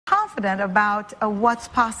confident about what's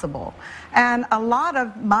possible. And a lot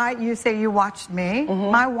of you say you watched me,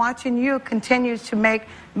 my watching you continues to make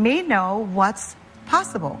me know what's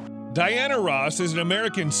possible. Diana Ross is an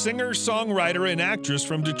American singer, songwriter, and actress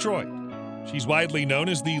from Detroit. She's widely known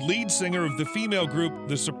as the lead singer of the female group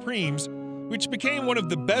The Supremes, which became one of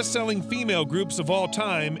the best-selling female groups of all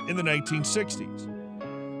time in the 1960s.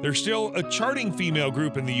 They're still a charting female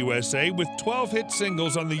group in the USA with 12 hit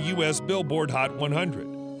singles on the US Billboard Hot 100.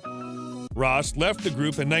 Ross left the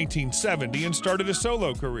group in 1970 and started a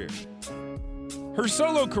solo career. Her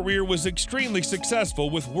solo career was extremely successful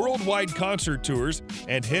with worldwide concert tours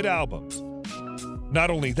and hit albums. Not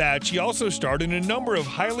only that, she also starred in a number of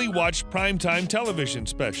highly watched primetime television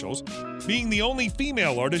specials, being the only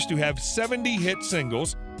female artist to have 70 hit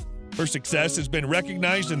singles. Her success has been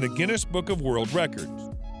recognized in the Guinness Book of World Records.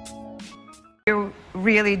 You're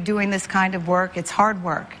really doing this kind of work. It's hard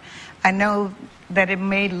work. I know that it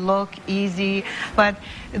may look easy, but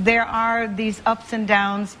there are these ups and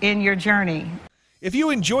downs in your journey. If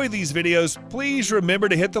you enjoy these videos, please remember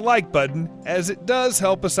to hit the like button, as it does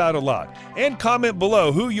help us out a lot. And comment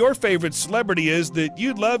below who your favorite celebrity is that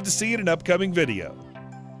you'd love to see in an upcoming video.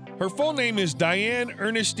 Her full name is Diane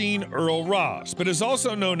Ernestine Earl Ross, but is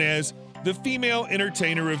also known as the Female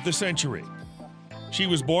Entertainer of the Century. She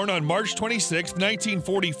was born on March 26,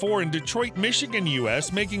 1944 in Detroit, Michigan,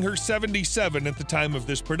 U.S., making her 77 at the time of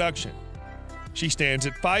this production. She stands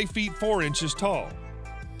at 5 feet 4 inches tall.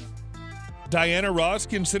 Diana Ross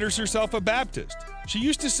considers herself a Baptist. She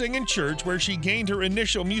used to sing in church where she gained her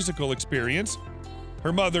initial musical experience.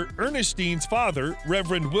 Her mother, Ernestine's father,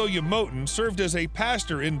 Reverend William Moten, served as a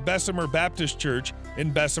pastor in Bessemer Baptist Church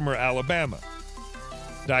in Bessemer, Alabama.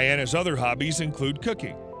 Diana's other hobbies include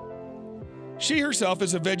cooking. She herself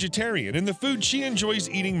is a vegetarian, and the food she enjoys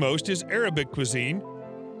eating most is Arabic cuisine.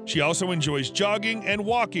 She also enjoys jogging and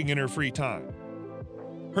walking in her free time.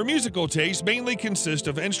 Her musical tastes mainly consist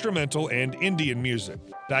of instrumental and Indian music.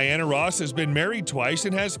 Diana Ross has been married twice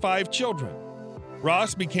and has 5 children.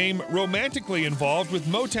 Ross became romantically involved with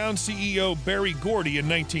Motown CEO Berry Gordy in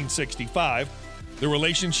 1965. The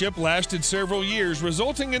relationship lasted several years,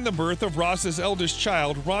 resulting in the birth of Ross's eldest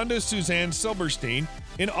child, Rhonda Suzanne Silberstein,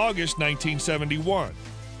 in August 1971.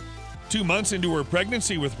 2 months into her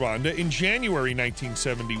pregnancy with Rhonda, in January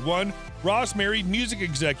 1971, Ross married music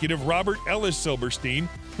executive Robert Ellis Silberstein,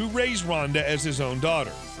 who raised Rhonda as his own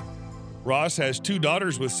daughter. Ross has 2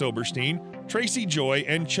 daughters with Silberstein, Tracy Joy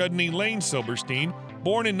and Chudney Lane Silberstein,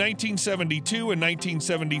 born in 1972 and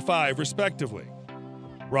 1975, respectively.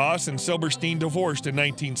 Ross and Silberstein divorced in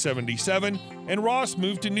 1977, and Ross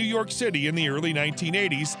moved to New York City in the early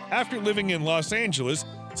 1980s after living in Los Angeles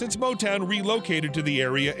since Motown relocated to the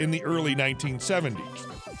area in the early 1970s.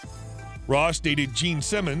 Ross dated Gene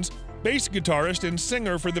Simmons, bass guitarist and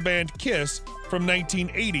singer for the band Kiss, from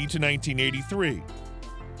 1980 to 1983.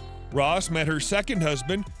 Ross met her second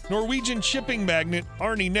husband, Norwegian shipping magnate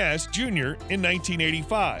Arne Næss Jr., in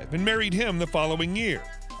 1985 and married him the following year.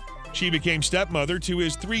 She became stepmother to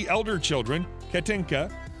his 3 elder children, Katinka,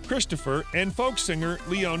 Christopher, and folk singer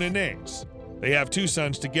Leona Næss. They have 2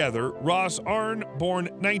 sons together, Ross Arne, born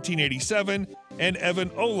 1987, and Evan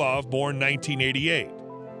Olav, born 1988.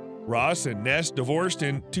 Ross and Næss divorced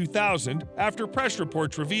in 2000 after press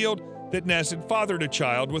reports revealed that Næss had fathered a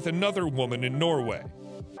child with another woman in Norway.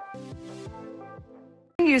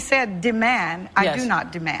 You said demand. I do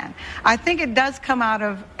not demand. I think it does come out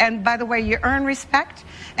of, and by the way, you earn respect,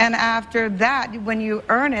 and after that, when you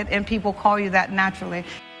earn it and people call you that naturally.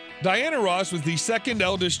 Diana Ross was the second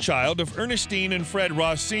eldest child of Ernestine and Fred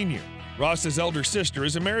Ross Sr. Ross's elder sister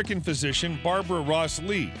is American physician Barbara Ross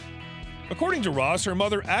Lee. According to Ross, her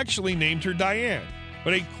mother actually named her Diane,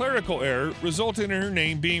 but a clerical error resulted in her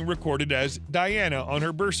name being recorded as Diana on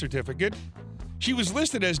her birth certificate. She was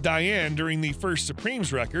listed as Diane during the first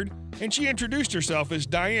Supremes record, and she introduced herself as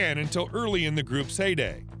Diane until early in the group's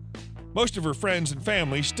heyday. Most of her friends and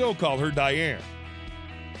family still call her Diane.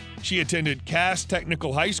 She attended Cass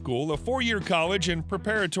Technical High School, a 4-year college and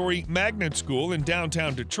preparatory magnet school in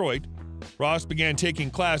downtown Detroit. Ross began taking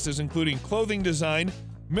classes including clothing design,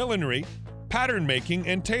 millinery, pattern making,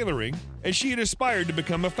 and tailoring, as she had aspired to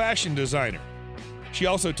become a fashion designer. She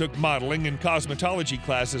also took modeling and cosmetology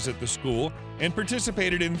classes at the school and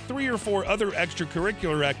participated in 3 or 4 other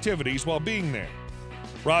extracurricular activities while being there.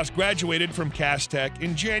 Ross graduated from Cass Tech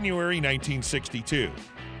in January 1962.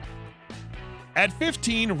 At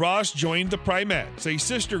 15, Ross joined the Primettes, a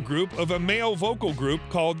sister group of a male vocal group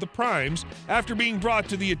called the Primes, after being brought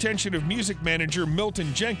to the attention of music manager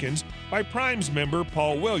Milton Jenkins by Primes member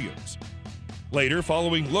Paul Williams. Later,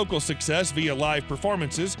 following local success via live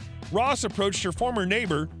performances, Ross approached her former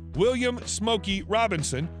neighbor, William "Smokey"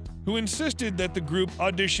 Robinson, who insisted that the group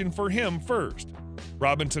audition for him first.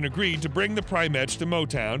 Robinson agreed to bring the Primettes to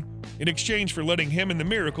Motown in exchange for letting him and the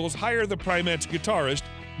Miracles hire the Primettes guitarist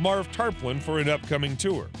Marv Tarplin for an upcoming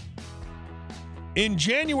tour. In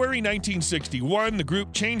January 1961, the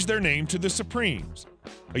group changed their name to the Supremes.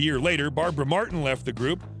 A year later, Barbara Martin left the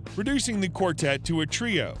group, reducing the quartet to a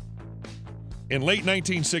trio. In late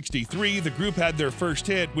 1963, the group had their first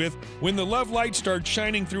hit with "When the Love Light Starts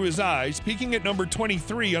Shining Through His Eyes," peaking at number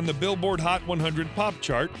 23 on the Billboard Hot 100 pop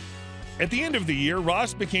chart. At the end of the year,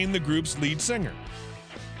 Ross became the group's lead singer.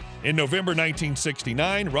 In November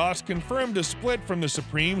 1969, Ross confirmed a split from the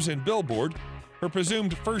Supremes and Billboard. Her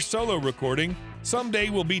presumed first solo recording, "Someday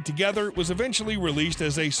We'll Be Together," was eventually released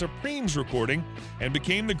as a Supremes recording and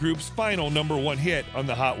became the group's final #1 hit on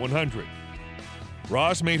the Hot 100.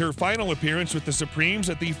 Ross made her final appearance with the Supremes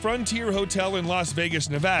at the Frontier Hotel in Las Vegas,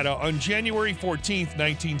 Nevada on January 14,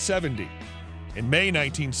 1970. In May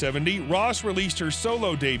 1970, Ross released her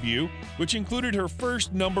solo debut, which included her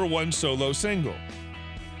first #1 solo single.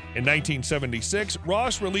 In 1976,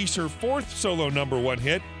 Ross released her fourth solo #1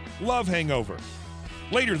 hit, "Love Hangover."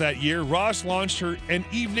 Later that year, Ross launched her An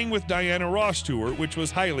Evening with Diana Ross tour, which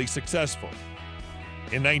was highly successful.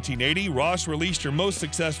 In 1980, Ross released her most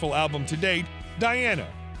successful album to date, Diana,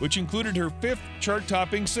 which included her fifth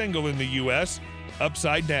chart-topping single in the U.S.,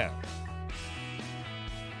 Upside Down.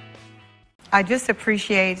 I just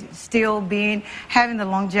appreciate still having the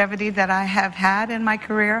longevity that I have had in my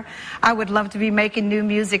career. I would love to be making new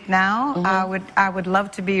music now. I would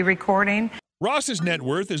love to be recording. Ross's net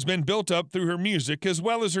worth has been built up through her music as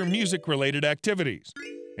well as her music-related activities.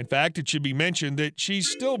 In fact, it should be mentioned that she's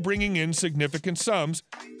still bringing in significant sums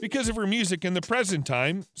because of her music in the present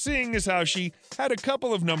time, seeing as how she had a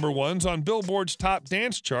couple of #1s on Billboard's Top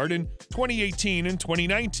Dance chart in 2018 and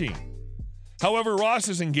 2019. However, Ross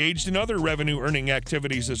is engaged in other revenue-earning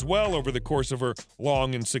activities as well over the course of her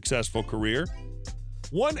long and successful career.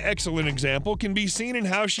 One excellent example can be seen in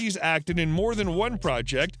how she's acted in more than one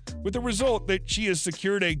project, with the result that she has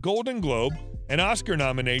secured a Golden Globe, an Oscar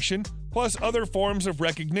nomination, plus other forms of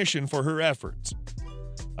recognition for her efforts.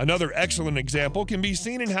 Another excellent example can be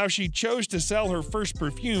seen in how she chose to sell her first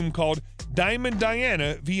perfume called Diamond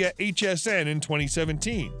Diana via HSN in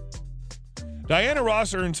 2017. Diana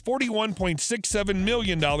Ross earns $41.67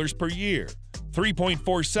 million per year,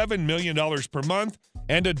 $3.47 million per month,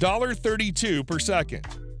 and $1.32 per second.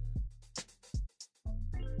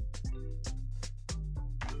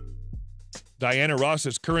 Diana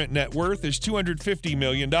Ross's current net worth is $250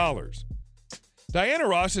 million. Diana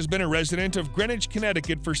Ross has been a resident of Greenwich,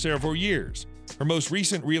 Connecticut for several years. Her most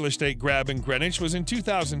recent real estate grab in Greenwich was in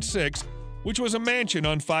 2006, which was a mansion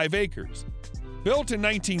on 5 acres. Built in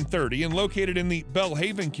 1930 and located in the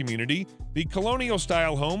Bellhaven community, the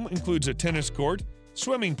colonial-style home includes a tennis court,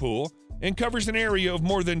 swimming pool, and covers an area of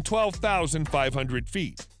more than 12,500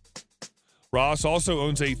 feet. Ross also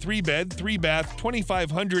owns a 3-bed, 3-bath,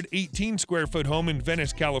 2,518-square-foot home in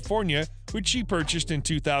Venice, California, which she purchased in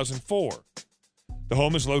 2004. The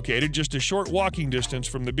home is located just a short walking distance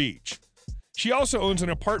from the beach. She also owns an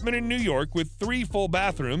apartment in New York with 3 full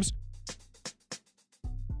bathrooms,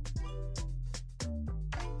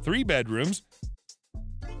 3 bedrooms,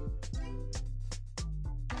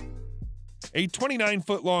 a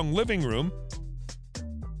 29-foot-long living room,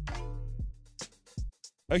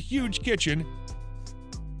 a huge kitchen,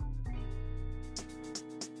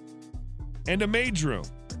 and a maid's room.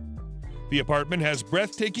 The apartment has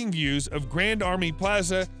breathtaking views of Grand Army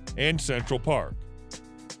Plaza and Central Park.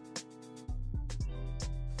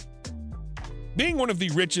 Being one of the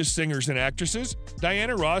richest singers and actresses,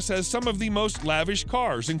 Diana Ross has some of the most lavish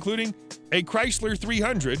cars, including a Chrysler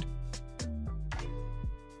 300,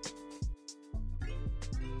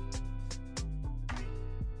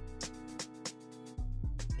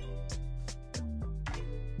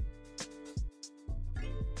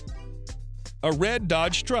 a red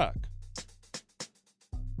Dodge truck,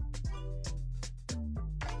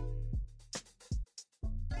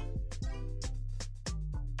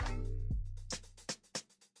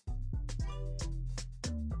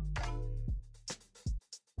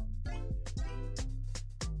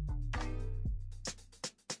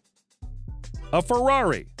 a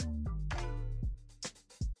Ferrari,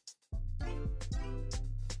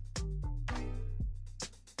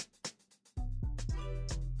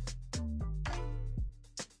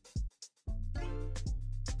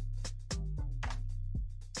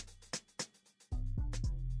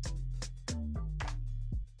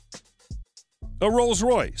 a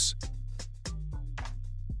Rolls-Royce,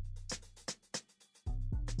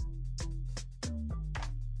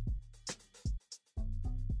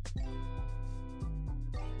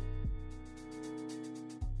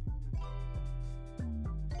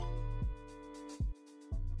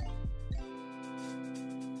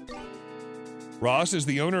 Ross is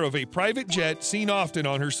the owner of a private jet seen often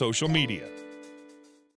on her social media.